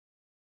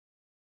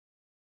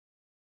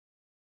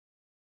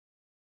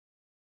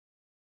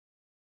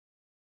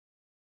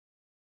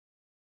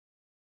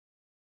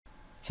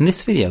In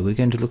this video we're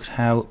going to look at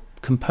how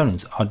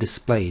components are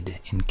displayed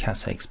in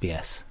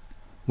CasaXPS.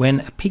 When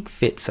a peak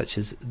fits such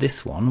as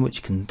this one,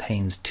 which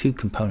contains two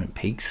component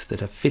peaks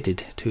that are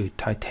fitted to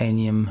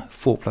titanium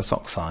 4+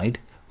 oxide,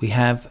 we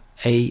have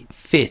a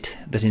fit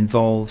that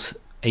involves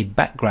a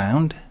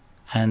background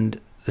and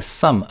the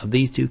sum of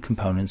these two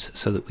components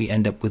so that we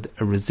end up with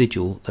a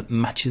residual that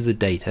matches the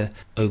data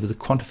over the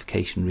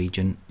quantification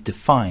region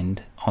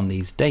defined on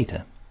these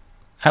data.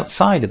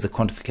 Outside of the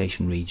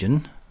quantification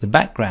region, the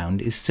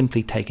background is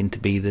simply taken to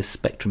be the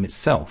spectrum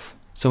itself.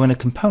 So when a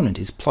component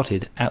is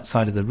plotted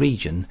outside of the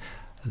region,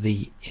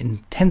 the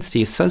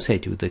intensity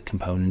associated with the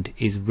component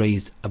is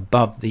raised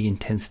above the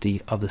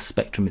intensity of the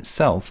spectrum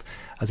itself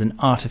as an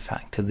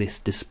artifact of this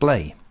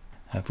display.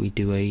 Now, if we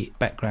do a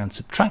background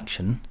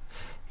subtraction,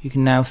 you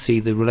can now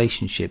see the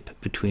relationship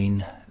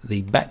between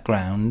the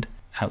background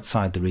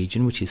outside the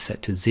region, which is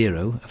set to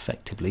 0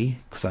 effectively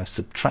because I've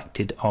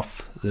subtracted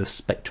off the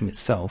spectrum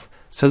itself.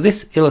 So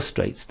this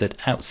illustrates that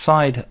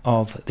outside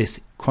of this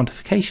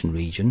quantification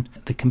region,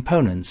 the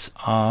components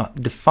are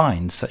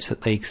defined such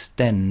that they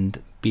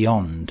extend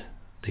beyond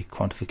the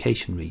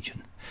quantification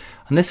region,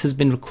 and this has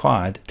been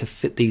required to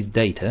fit these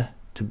data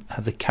to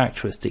have the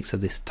characteristics of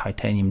this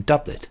titanium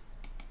doublet.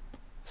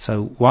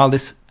 So while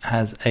this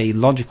has a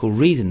logical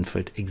reason for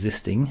it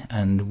existing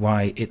and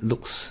why it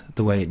looks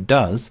the way it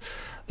does,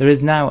 there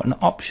is now an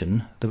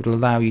option that will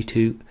allow you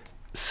to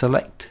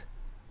select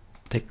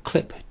the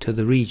clip to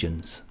the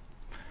regions,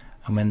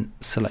 and when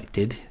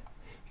selected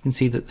you can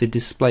see that the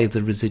display of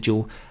the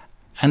residual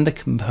and the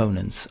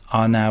components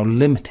are now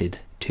limited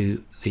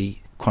to the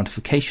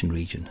quantification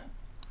region.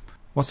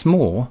 What's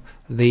more,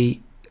 the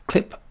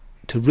clip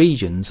to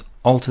regions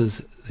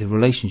alters the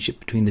relationship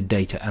between the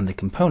data and the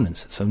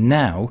components. So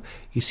now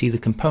you see the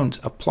components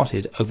are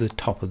plotted over the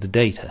top of the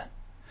data.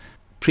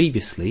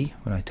 Previously,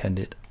 when I turned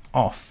it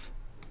off,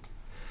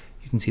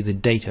 you can see the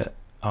data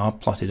are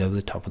plotted over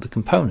the top of the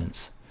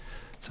components.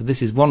 So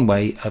this is one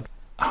way of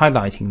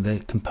highlighting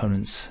the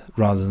components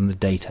rather than the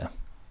data.